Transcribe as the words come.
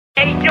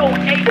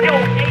BX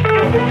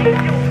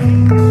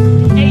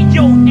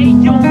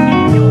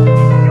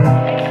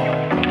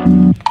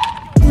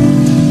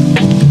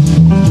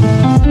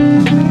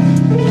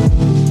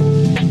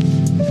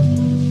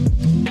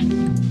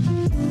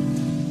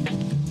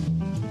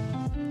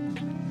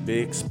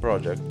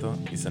Project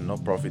is a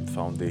no-profit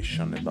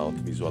foundation about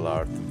visual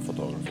art and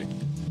photography.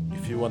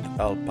 If you want to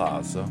help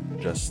us,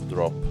 just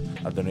drop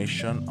a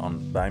donation on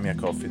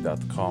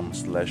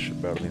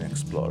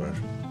buymeacoffee.com/BerlinExplorer.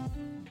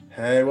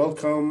 Hey,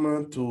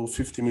 welcome to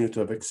 50 Minutes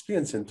of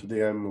Experience, and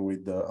today I'm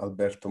with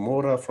Alberto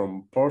Moura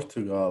from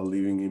Portugal,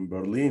 living in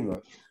Berlin.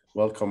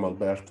 Welcome,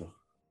 Alberto.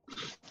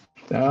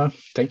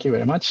 Thank you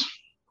very much.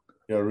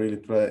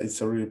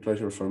 It's a really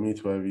pleasure for me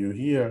to have you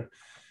here.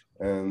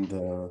 And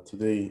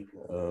today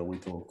we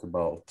talk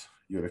about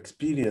your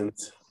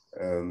experience,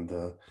 and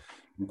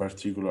in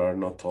particular,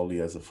 not only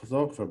as a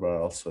photographer,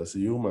 but also as a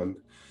human.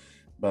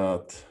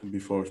 But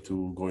before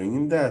to going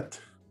in that,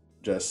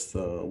 just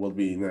will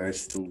be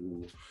nice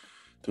to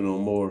know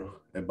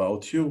more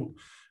about you.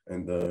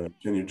 And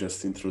can you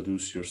just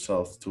introduce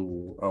yourself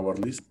to our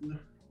listener?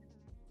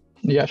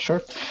 Yeah,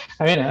 sure.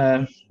 I mean,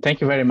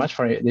 thank you very much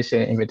for this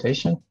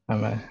invitation.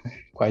 I'm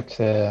quite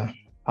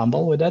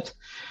humble with that.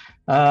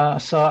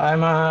 So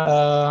I'm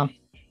a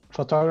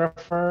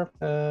photographer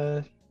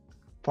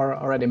for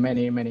already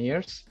many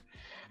years.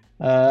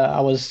 I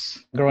was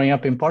growing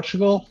up in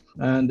Portugal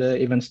and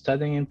even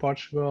studying in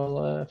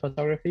Portugal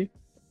photography.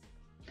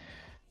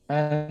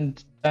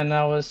 And then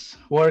I was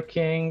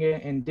working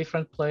in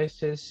different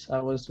places. I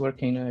was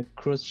working in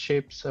cruise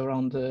ships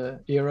around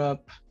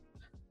Europe.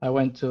 I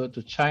went to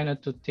China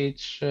to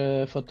teach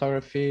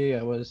photography.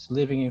 I was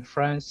living in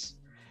France.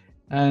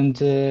 And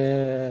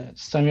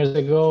some years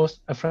ago,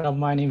 a friend of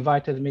mine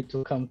invited me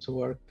to come to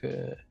work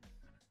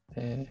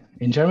in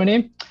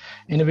Germany.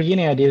 In the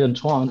beginning, I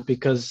didn't want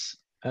because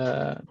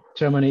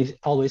Germany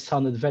always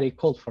sounded very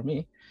cold for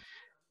me.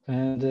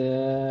 And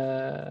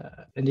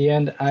in the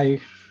end,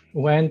 I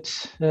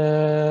went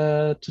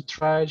to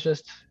try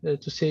just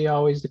to see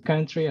how is the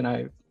country. And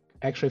I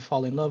actually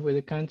fall in love with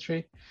the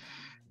country.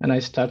 And I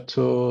start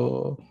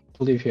to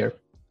live here.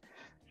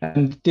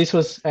 And this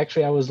was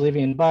actually, I was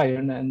living in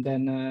Bayern, and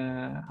then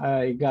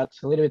I got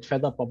a little bit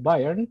fed up of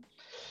Bayern,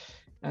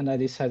 and I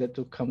decided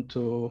to come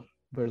to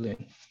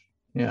Berlin.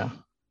 Yeah.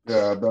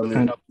 Yeah,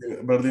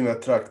 Berlin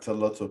attracts a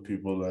lot of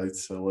people.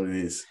 It's what it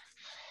is.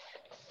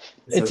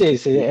 It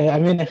is. I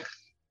mean.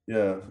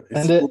 Yeah,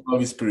 it's full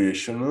of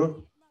inspiration,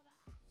 no?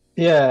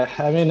 Yeah,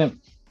 I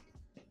mean,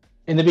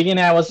 in the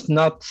beginning, I was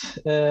not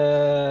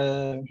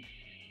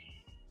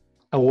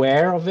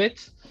aware of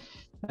it.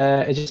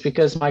 It's just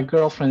because my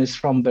girlfriend is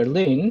from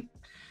Berlin,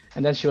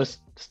 and then she was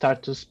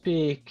start to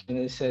speak, and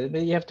they said,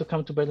 "You have to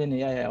come to Berlin."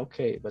 Yeah,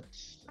 okay, but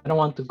I don't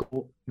want to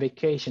go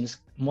vacations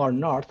more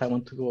north. I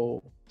want to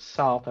go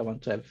south. I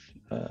want to have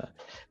a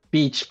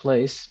beach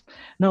place.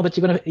 No, but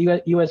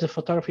you as a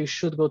photographer, you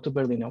should go to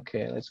Berlin.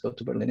 Okay, let's go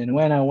to Berlin. And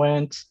when I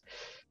went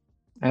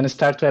and I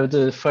start to have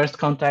the first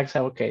contacts,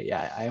 okay,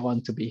 yeah, I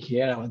want to be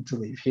here. I want to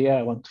live here.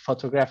 I want to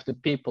photograph the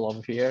people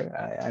of here.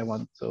 I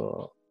want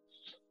to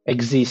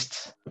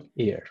exist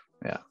here.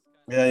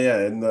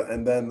 Yeah, and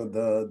then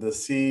the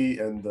sea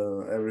and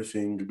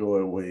everything go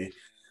away.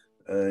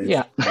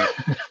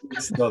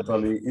 It's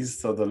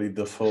totally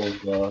the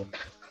fault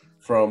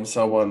from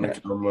someone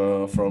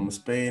from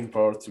Spain,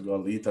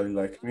 Portugal, Italy,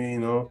 like me, you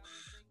know.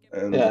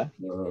 And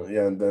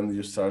and then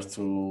you start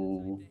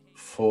to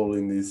fall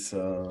in this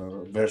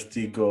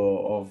vertigo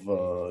of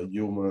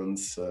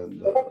humans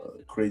and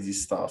crazy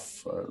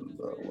stuff and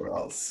what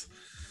else.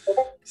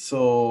 So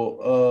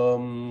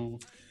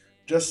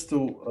just to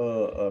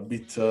a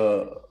bit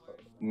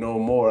know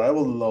more, I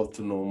would love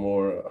to know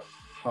more.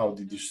 How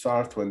did you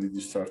start? When did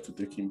you start to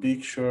taking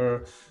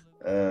picture?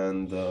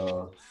 And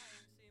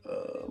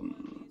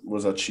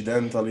was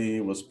accidentally?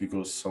 Was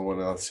because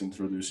someone else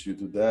introduced you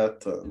to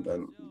that? And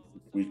then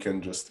we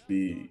can just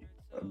be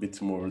a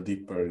bit more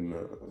deeper in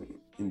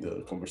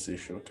the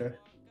conversation. Okay?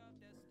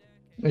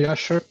 Yeah,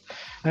 sure.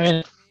 I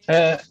mean,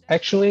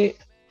 actually,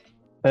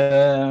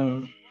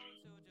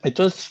 it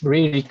was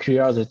really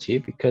curiosity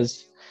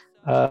because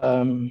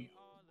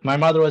my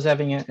mother was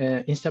having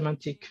an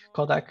Instamatic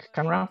Kodak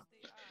camera,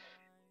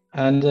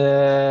 and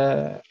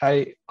I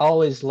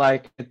always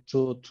liked to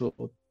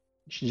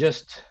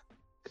just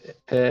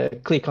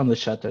click on the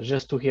shutter,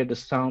 just to hear the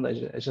sound. I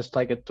just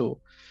like it to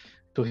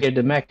hear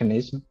the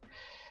mechanism.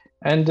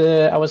 And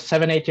I was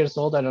 7-8 years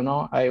old. I don't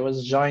know. I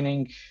was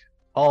joining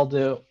all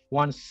the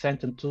 1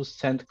 cent and 2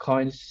 cent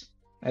coins.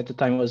 At the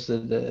time, it was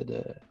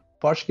the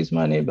Portuguese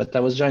money, but I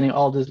was joining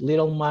all this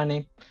little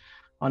money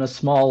on a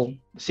small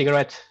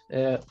cigarette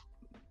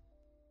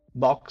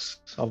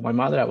box of my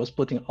mother. I was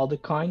putting all the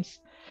coins.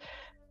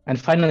 And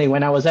finally,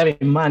 when I was having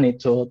money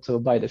to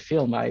buy the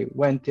film, I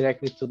went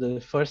directly to the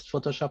first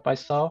photo shop I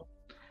saw.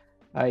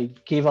 I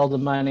gave all the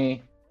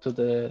money to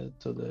the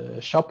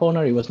shop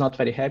owner. He was not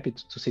very happy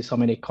to see so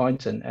many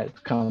coins and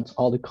count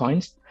all the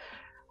coins.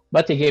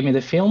 But he gave me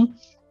the film.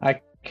 I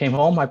came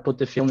home, I put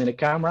the film in the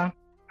camera.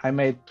 I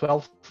made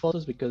 12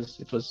 photos because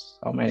it was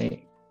how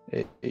many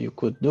you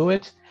could do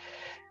it.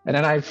 And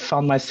then I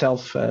found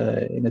myself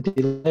in a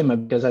dilemma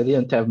because I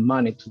didn't have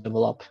money to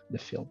develop the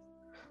film.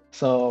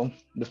 So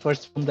the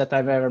first film that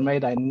I've ever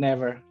made, I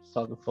never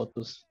saw the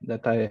photos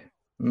that I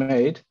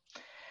made.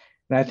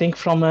 And I think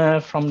from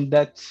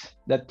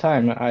that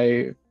time,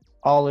 I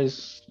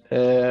always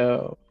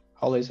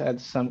had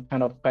some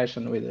kind of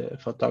passion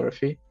with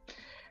photography.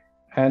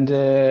 And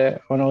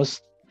when I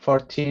was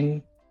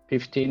 14,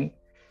 15,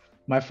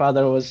 my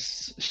father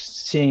was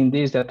seeing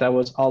this, that I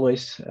was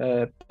always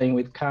playing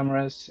with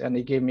cameras, and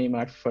he gave me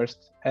my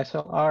first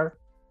SLR.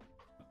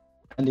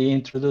 And he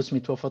introduced me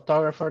to a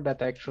photographer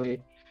that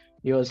actually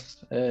he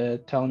was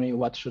telling me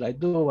what should I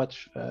do,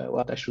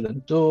 what I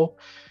shouldn't do,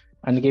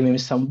 and gave me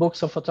some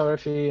books of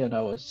photography, and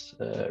I was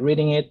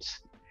reading it.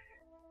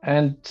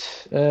 And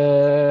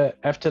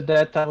after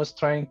that, I was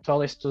trying to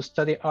always to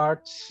study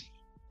arts.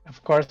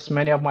 Of course,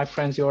 many of my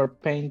friends were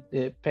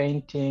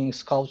painting,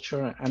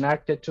 sculpture, and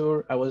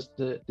architecture. I was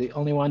the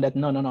only one that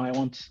no, I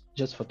want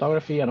just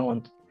photography. I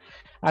don't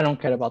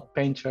care about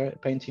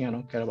painting. I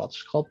don't care about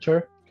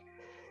sculpture.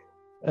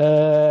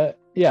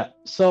 Yeah,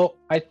 so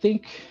I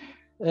think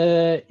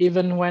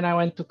even when I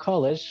went to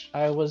college,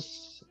 I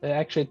was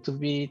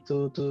actually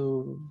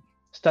to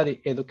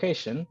study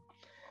education,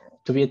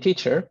 to be a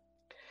teacher.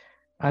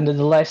 And in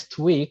the last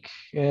week,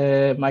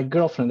 my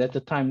girlfriend at the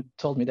time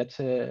told me that,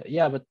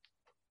 yeah, but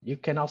you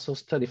can also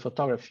study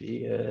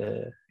photography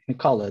in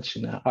college,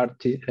 in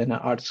an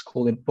art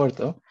school in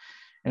Porto.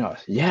 And I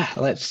was, yeah,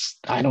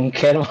 I don't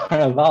care more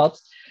about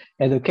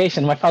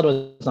education. My father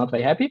was not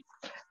very happy,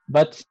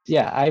 but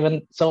yeah,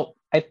 so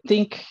I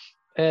think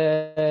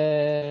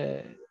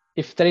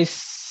if there is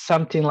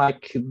something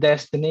like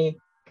destiny,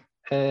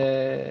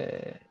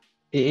 it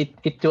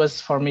was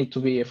for me to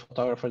be a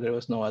photographer. There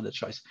was no other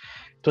choice.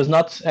 It was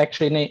not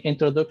actually an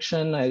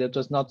introduction. It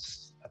was not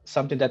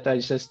something that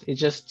it's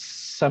just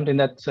something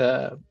that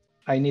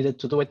I needed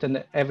to do it.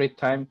 And every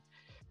time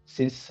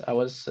since I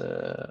was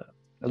a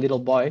little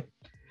boy,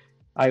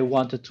 I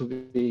wanted to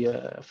be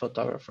a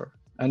photographer.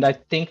 And I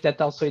think that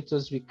also it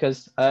was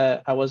because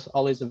I was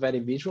always a very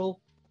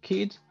visual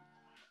kid.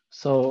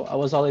 So I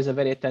was always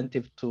very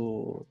attentive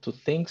to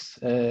things.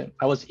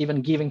 I was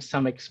even giving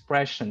some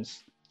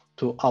expressions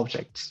to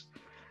objects.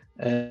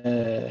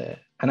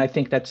 And I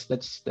think that's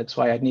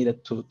why I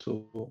needed to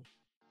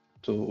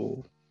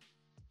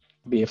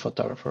be a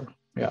photographer.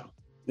 Yeah.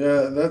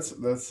 Yeah, that's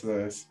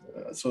nice.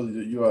 So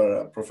you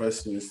are a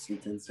professionist, you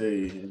can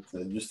say.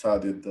 You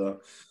studied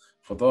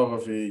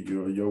photography,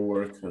 your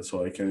work.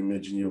 So I can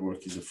imagine your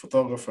work as a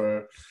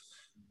photographer.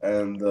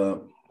 And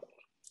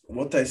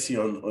what I see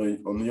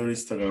on your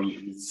Instagram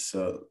is,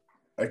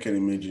 I can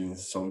imagine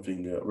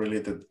something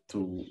related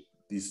to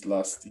this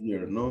last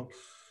year, no?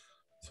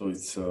 So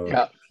it's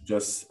Yeah.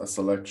 just a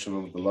selection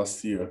of the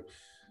last year.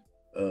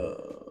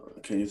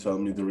 Can you tell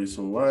me the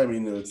reason why? I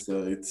mean,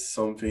 it's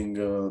something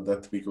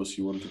that because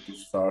you wanted to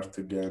start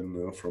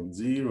again from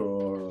zero,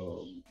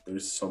 or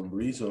there's some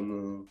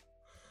reason?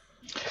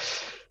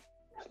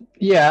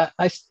 Yeah,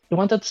 I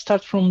wanted to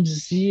start from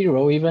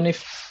zero, even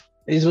if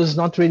it was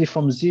not really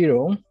from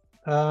zero,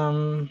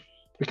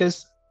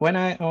 because when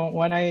I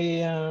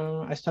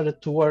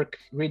started to work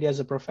really as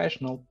a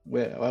professional,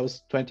 where I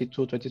was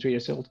 22, 23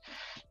 years old,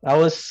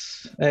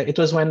 it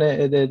was when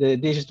the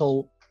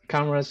digital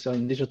cameras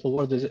and digital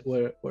world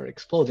were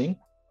exploding,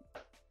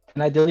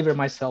 and I delivered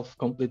myself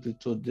completely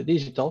to the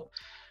digital,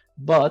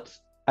 but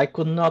I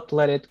could not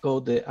let it go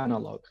the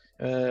analog.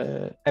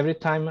 Every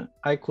time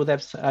I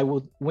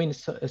would win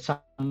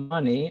some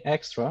money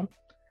extra,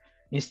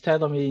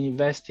 instead of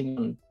investing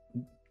in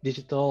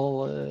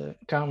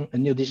a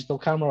new digital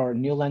camera or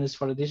new lenses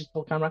for a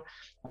digital camera,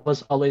 I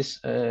was always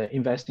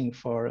investing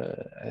for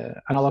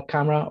analog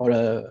camera or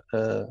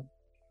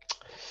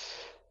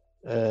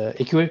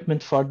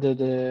equipment for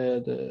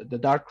the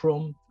dark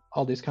room,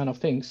 all these kind of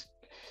things.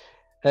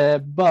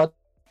 But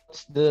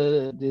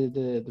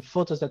the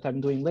photos that I'm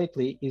doing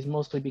lately is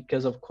mostly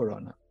because of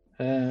Corona.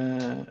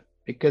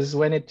 Because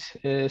when it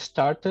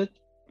started,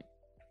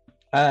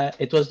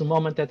 it was the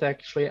moment that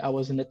actually I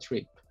was in a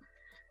trip.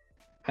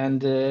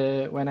 And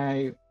when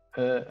I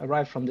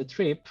arrived from the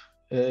trip,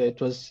 it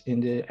was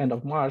in the end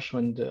of March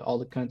when all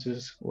the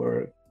countries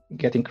were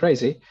getting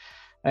crazy.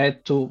 I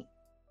had to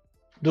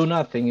do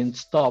nothing and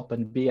stop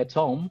and be at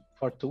home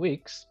for 2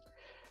 weeks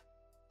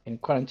in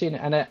quarantine.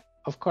 And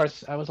of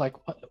course, I was like,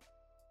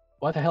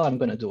 what the hell I'm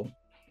gonna do?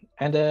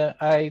 And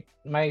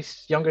my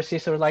younger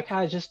sister was like,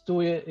 just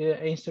do an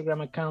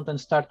Instagram account and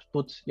start to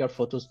put your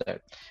photos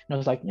there. And I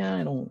was like, yeah,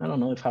 I don't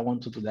know if I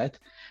want to do that.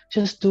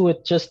 Just do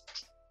it.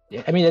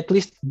 At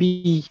least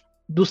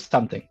do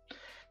something.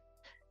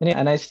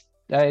 And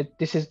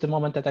this is the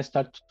moment that I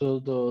start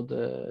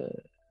to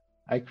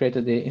I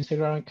created the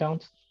Instagram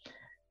account.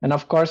 And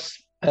of course,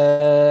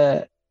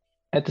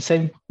 at the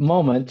same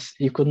moment,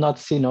 you could not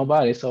see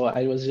nobody. So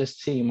I was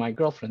just seeing my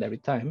girlfriend every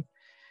time.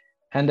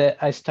 And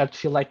I start to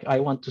feel like I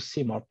want to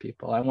see more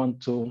people. I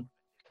want to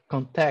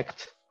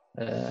contact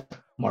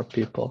more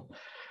people.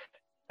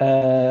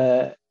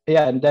 And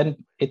then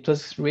it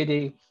was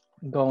really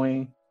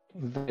going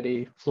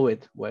very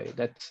fluid way.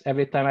 That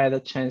every time I had a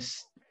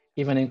chance,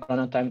 even in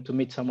Corona time, to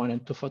meet someone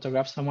and to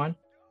photograph someone,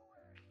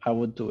 I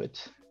would do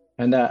it.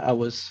 And I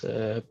was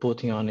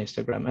putting on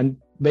Instagram. And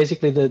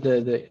basically,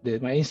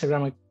 my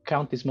Instagram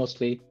account is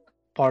mostly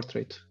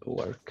portrait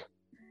work.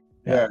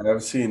 Yeah,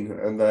 I've seen,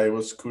 and I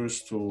was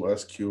curious to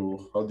ask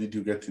you, how did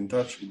you get in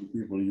touch with the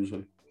people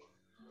usually?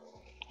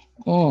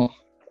 Oh,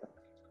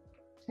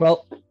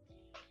 well,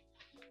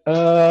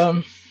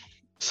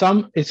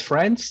 some is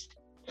friends.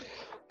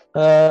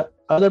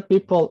 Other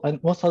people, and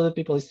most other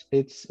people,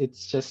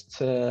 it's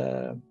just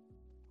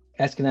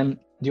asking them,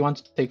 "Do you want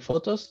to take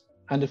photos?"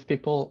 And if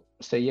people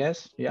say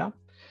yes, yeah,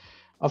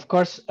 of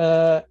course.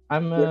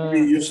 I'm.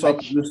 Maybe you stop.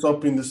 Like, You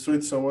stop in the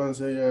street. Someone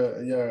say,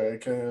 "Yeah, I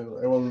can.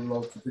 I will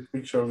love to take a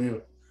picture of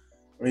you."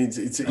 I mean,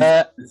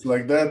 it's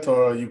like that,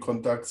 or you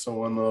contact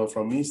someone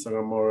from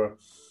Instagram, or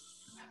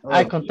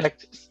I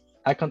contact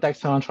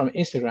someone from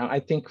Instagram. I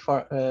think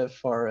for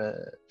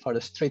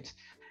the street,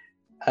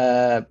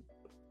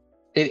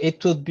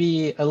 it would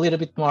be a little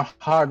bit more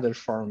harder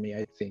for me.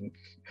 I think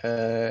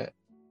I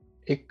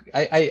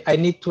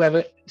need to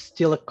have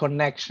still a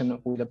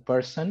connection with a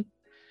person.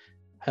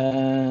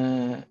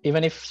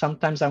 Even if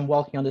sometimes I'm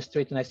walking on the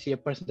street and I see a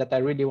person that I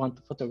really want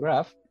to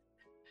photograph,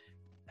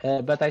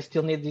 but I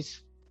still need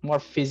this more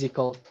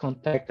physical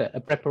contact, a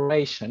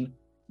preparation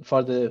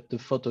for the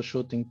photo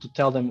shooting, to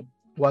tell them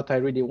what I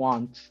really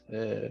want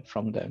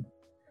from them.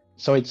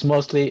 So it's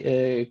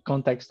mostly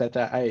contacts that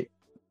I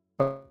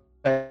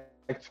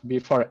contact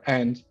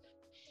beforehand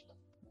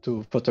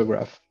to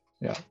photograph.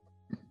 Yeah.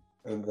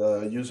 And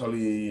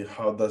usually,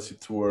 how does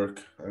it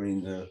work? I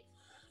mean,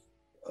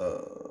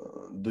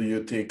 do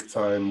you take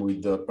time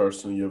with the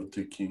person you're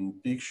taking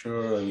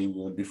picture? I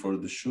mean, before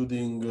the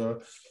shooting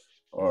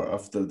or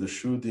after the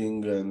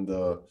shooting, and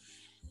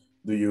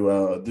do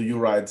you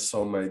write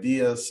some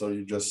ideas, or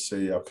you just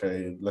say,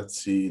 okay,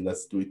 let's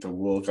do it a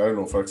walk? I don't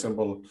know. For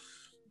example,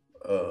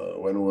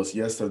 when it was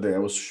yesterday, I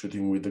was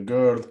shooting with a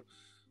girl,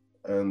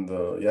 and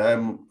yeah,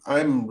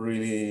 I'm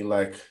really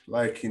like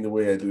in the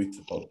way I do it,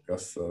 the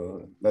podcast.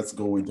 Let's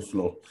go with the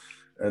flow,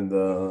 and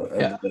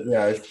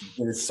yeah, if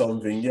there is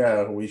something,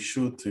 yeah, we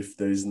shoot. If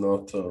there is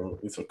not,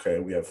 it's okay.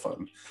 We have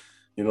fun,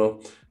 you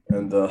know.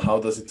 And how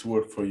does it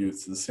work for you?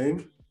 It's the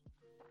same.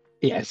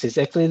 Yes, it's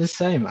exactly the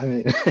same. I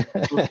mean,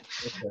 Okay.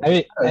 I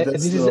mean, Yeah,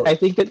 this is. I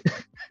think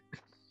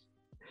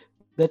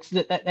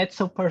that's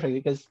so perfect,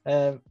 because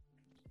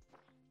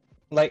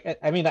like,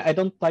 I mean, I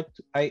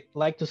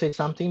like to say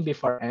something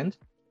beforehand,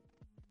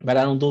 but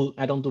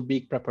I don't do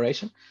big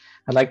preparation.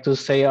 I like to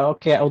say,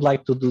 okay, I would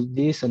like to do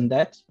this and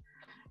that,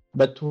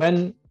 but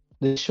when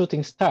the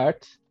shooting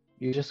starts,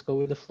 you just go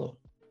with the flow.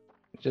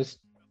 Just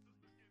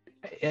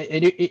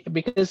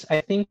because I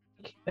think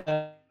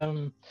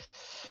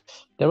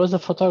there was a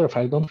photographer,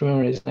 I don't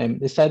remember his name.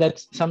 They said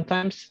that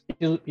sometimes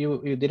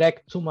you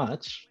direct too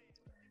much,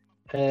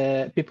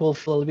 people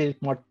feel a little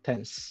bit more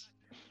tense.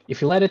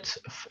 If you let it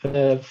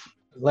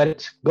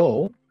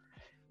go,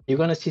 you're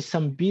gonna see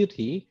some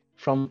beauty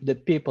from the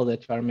people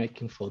that you are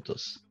making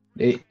photos.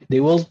 They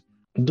will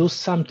do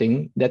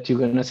something that you're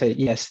gonna say,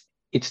 yes,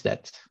 it's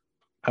that.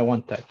 I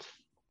want that.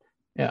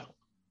 Yeah.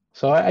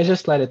 So I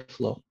just let it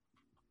flow.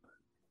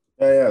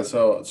 Yeah.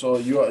 So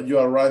you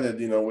are right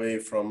in a way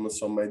from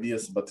some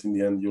ideas, but in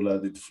the end you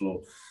let it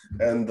flow.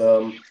 And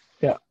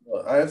yeah,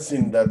 I have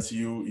seen that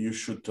you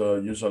shoot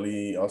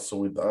usually also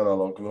with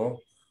analog, no?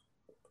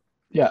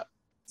 Yeah.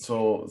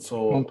 So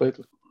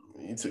Completely.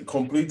 it's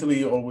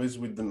completely always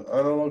with an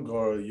analog,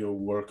 or you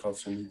work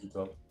also in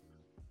digital?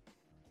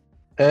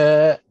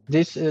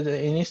 This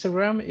in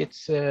Instagram,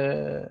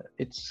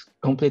 it's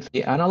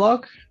completely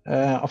analog.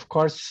 Of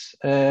course,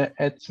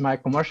 at my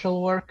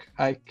commercial work,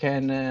 I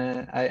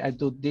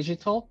do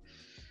digital,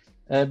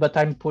 but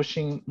I'm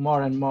pushing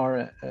more and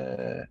more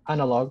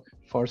analog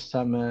for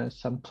some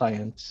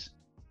clients.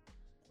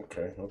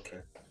 Okay.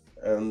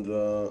 And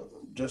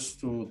just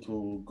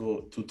to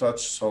go to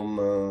touch some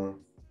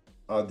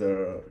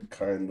other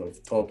kind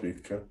of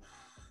topic.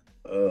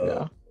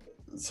 Yeah.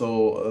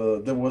 So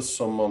there was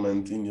some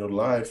moment in your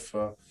life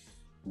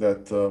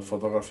that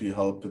photography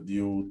helped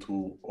you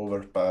to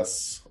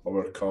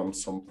overcome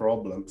some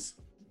problems.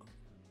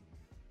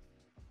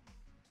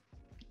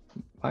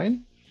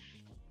 Fine.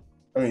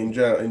 I mean, in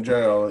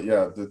general,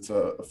 yeah, that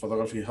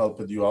photography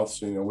helped you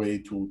also in a way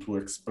to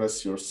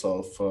express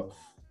yourself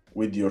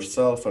with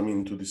yourself. I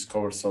mean, to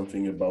discover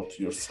something about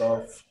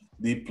yourself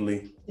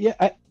deeply.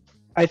 Yeah,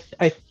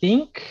 I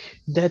think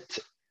that,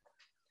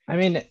 I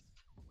mean,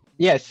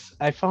 yes,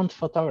 I found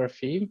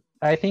photography.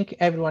 I think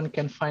everyone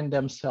can find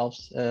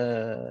themselves,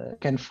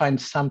 can find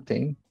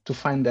something to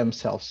find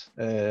themselves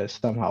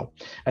somehow.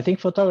 I think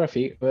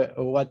photography,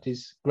 what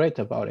is great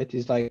about it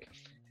is like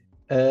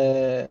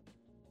I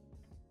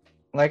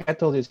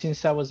told you,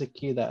 since I was a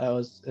kid, I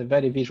was a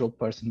very visual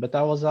person, but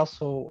I was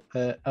also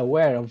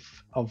aware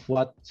of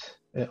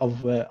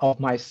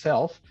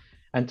myself,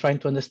 and trying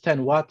to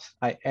understand what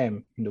I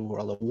am in the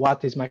world,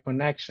 what is my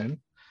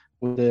connection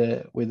with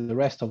the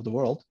rest of the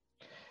world.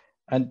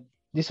 And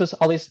this was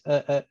always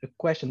a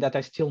question that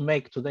I still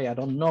make today. I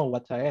don't know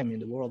what I am in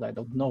the world. I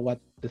don't know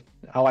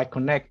how I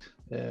connect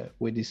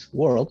with this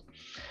world,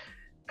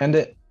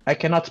 and I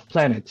cannot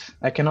plan it.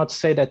 I cannot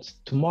say that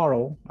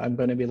tomorrow I'm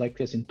going to be like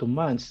this. In 2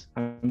 months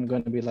I'm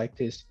going to be like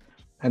this,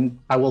 and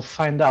I will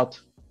find out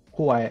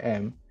who I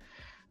am.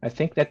 I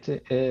think that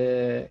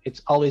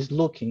it's always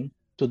looking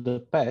to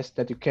the past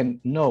that you can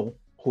know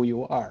who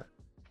you are.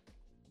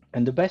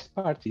 And the best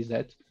part is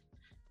that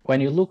when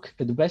you look,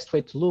 the best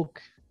way to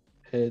look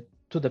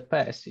to the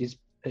past is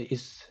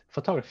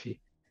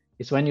photography.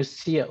 It's when you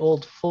see an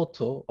old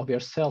photo of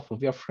yourself,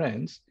 of your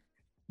friends,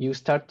 you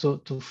start to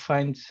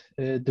find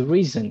the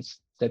reasons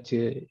that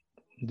you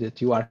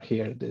are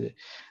here,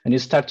 and you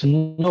start to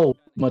know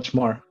much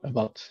more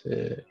about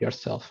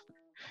yourself.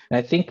 And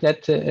I think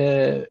that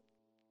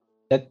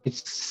that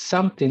it's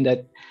something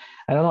that,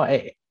 I don't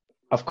know,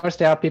 of course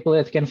there are people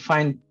that can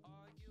find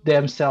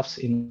themselves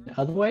in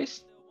other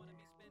ways.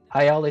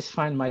 I always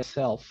find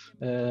myself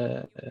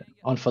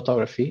on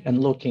photography and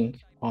looking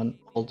on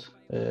old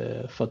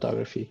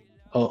photography,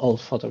 old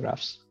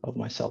photographs of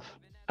myself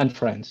and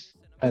friends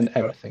and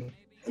everything.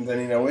 And then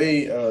in a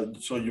way,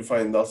 so you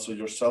find also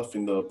yourself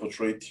in the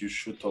portrait you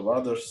shoot of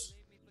others?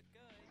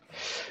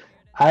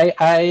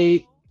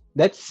 I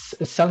that's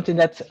something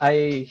that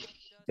I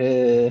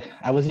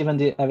was even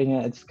having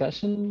a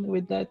discussion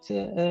with that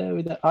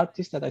with the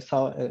artist that I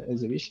saw at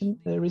exhibition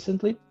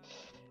recently,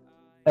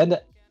 and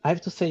I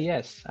have to say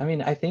yes. I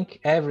mean, I think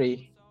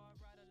every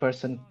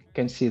person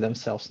can see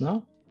themselves,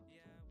 no,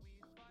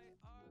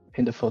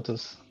 in the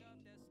photos.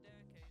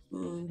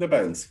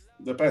 Depends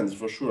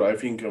for sure. I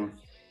think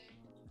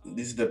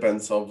this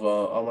depends of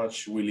how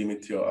much we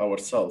limit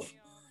ourselves.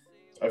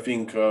 I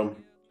think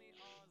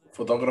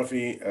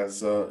photography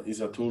is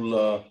a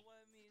tool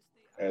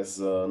has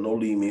no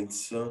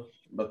limits,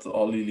 but the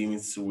only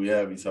limits we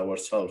have is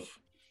ourselves.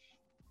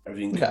 I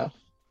think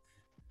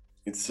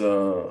it's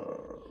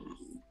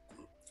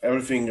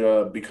everything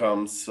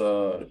becomes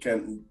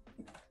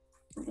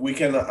we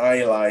can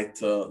highlight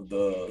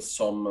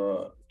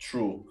some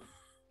true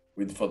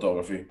with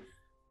photography,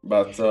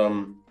 but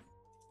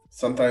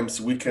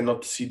sometimes we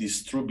cannot see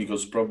this true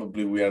because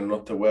probably we are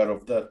not aware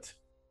of that,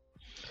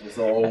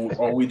 so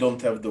or we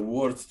don't have the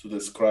words to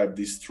describe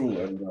this true.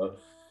 And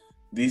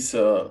this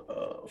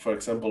for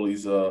example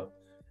is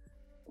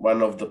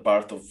one of the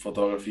part of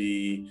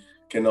photography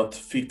cannot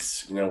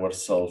fix in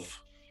ourselves.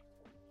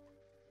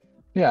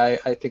 Yeah,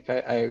 I think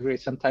I agree.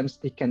 Sometimes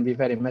it can be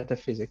very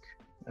metaphysic,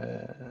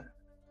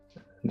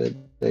 the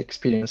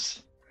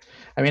experience.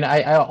 I mean,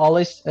 I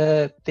always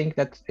think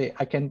that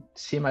I can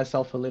see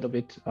myself a little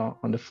bit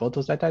on the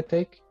photos that I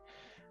take,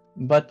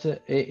 but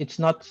it's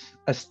not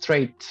a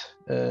straight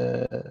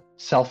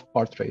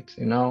self-portrait,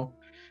 you know?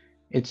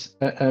 It's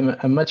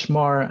a much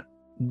more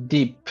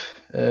deep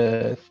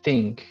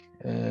thing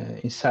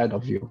inside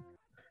of you.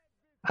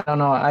 I don't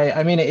know.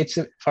 I mean,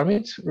 for me,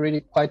 it's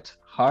really quite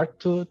hard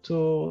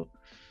to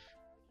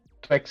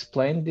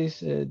explain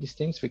these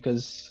things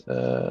because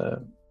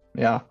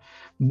yeah,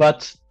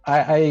 but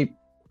I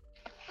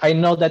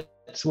know that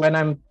when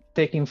I'm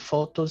taking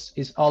photos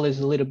is always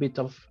a little bit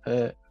of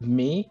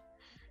me.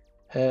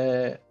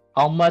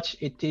 How much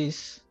it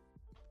is,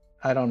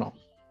 I don't know.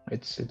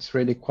 It's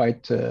really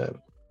quite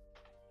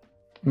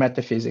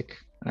metaphysic.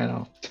 I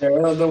know. Yeah,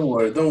 well, don't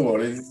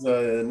worry. It's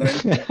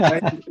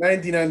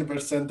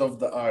 99% of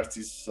the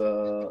artists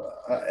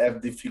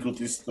have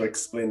difficulties to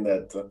explain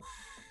that.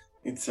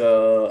 It's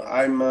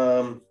I'm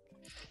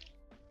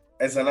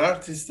as an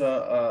artist,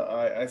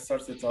 I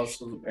started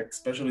also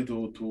especially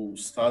to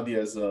study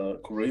as a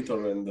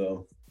curator and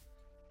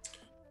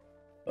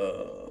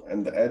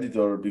the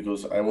editor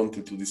because I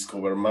wanted to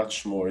discover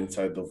much more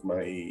inside of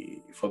my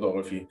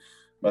photography.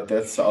 But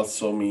that's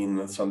also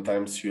mean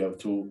sometimes you have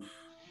to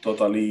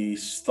totally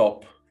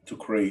stop to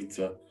create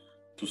to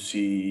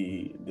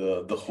see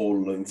the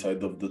whole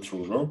inside of the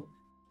truth, no?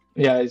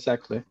 Yeah,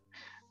 exactly.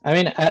 I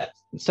mean,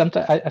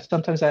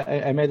 sometimes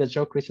I made a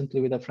joke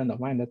recently with a friend of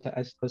mine that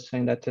I was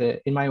saying that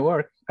in my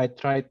work, I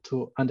try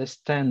to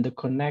understand the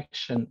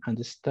connection and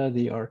the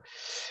study or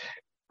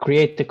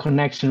create the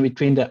connection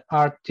between the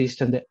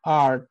artist and the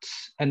art.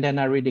 And then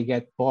I really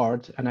get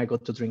bored and I go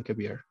to drink a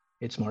beer.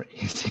 It's more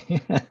easy.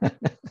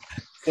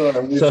 So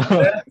with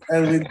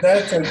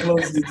that, I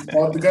close this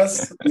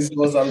podcast. This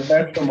was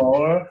Alberto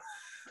Maurer.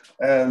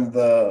 And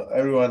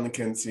everyone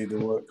can see the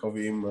work of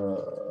him,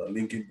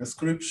 link in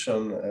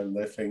description. And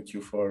I thank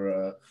you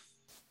for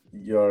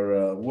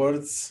your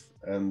words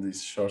and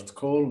this short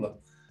call.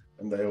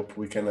 And I hope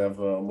we can have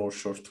a more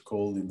short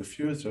call in the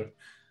future.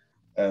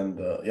 And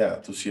yeah,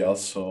 to see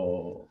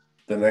also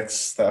the next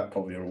step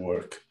of your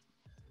work.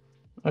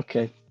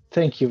 Okay,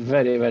 thank you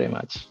very, very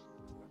much.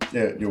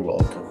 Yeah, you're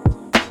welcome.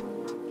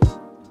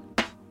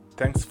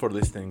 Thanks for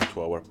listening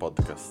to our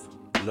podcast.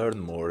 Learn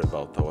more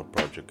about our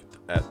project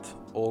at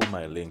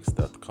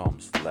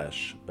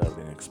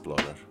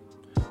allmylinks.com/BerlinExplorer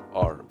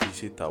or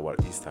visit our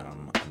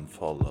Instagram and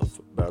follow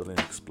Berlin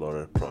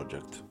Explorer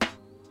Project.